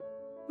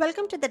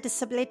Welcome to the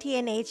Disability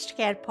and Aged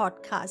Care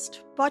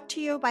podcast, brought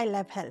to you by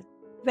Lev Health,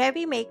 where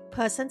we make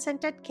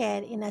person-centered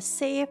care in a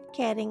safe,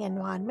 caring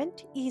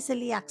environment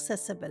easily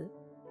accessible.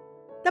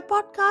 The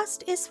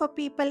podcast is for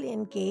people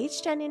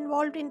engaged and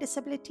involved in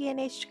disability and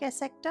aged care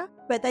sector,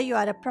 whether you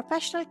are a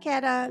professional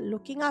carer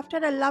looking after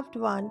a loved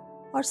one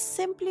or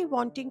simply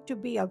wanting to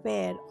be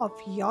aware of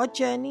your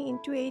journey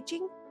into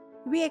aging.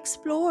 We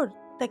explore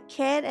the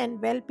care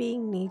and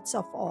well-being needs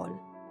of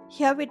all.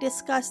 Here we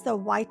discuss the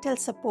vital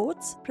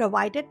supports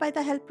provided by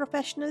the health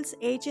professionals,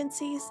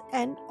 agencies,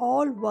 and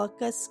all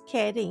workers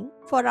caring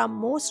for our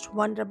most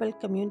vulnerable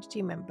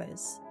community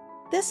members.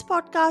 This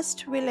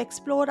podcast will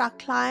explore our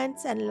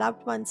clients' and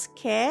loved ones'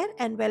 care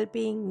and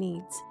well-being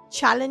needs,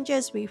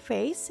 challenges we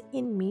face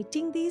in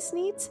meeting these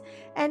needs,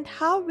 and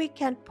how we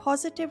can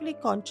positively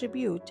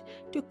contribute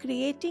to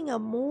creating a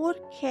more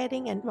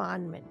caring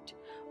environment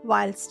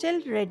while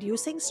still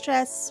reducing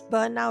stress,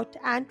 burnout,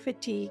 and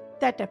fatigue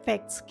that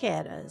affects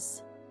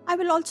carers. I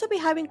will also be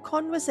having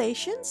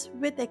conversations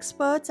with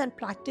experts and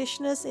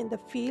practitioners in the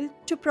field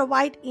to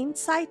provide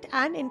insight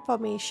and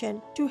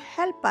information to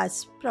help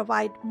us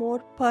provide more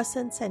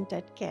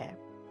person-centered care.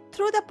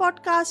 Through the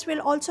podcast, we'll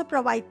also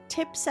provide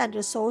tips and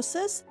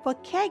resources for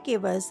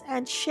caregivers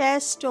and share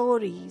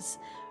stories.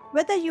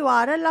 Whether you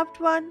are a loved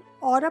one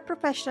or a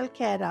professional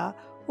carer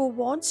who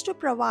wants to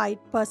provide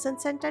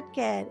person-centered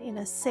care in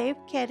a safe,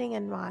 caring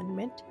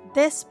environment,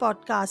 this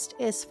podcast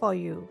is for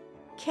you.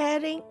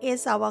 Caring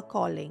is our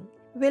calling.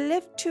 We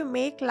live to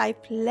make life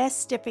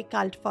less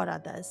difficult for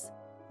others.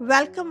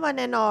 Welcome one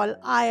and all.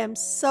 I am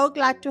so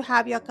glad to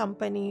have your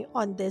company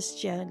on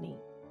this journey.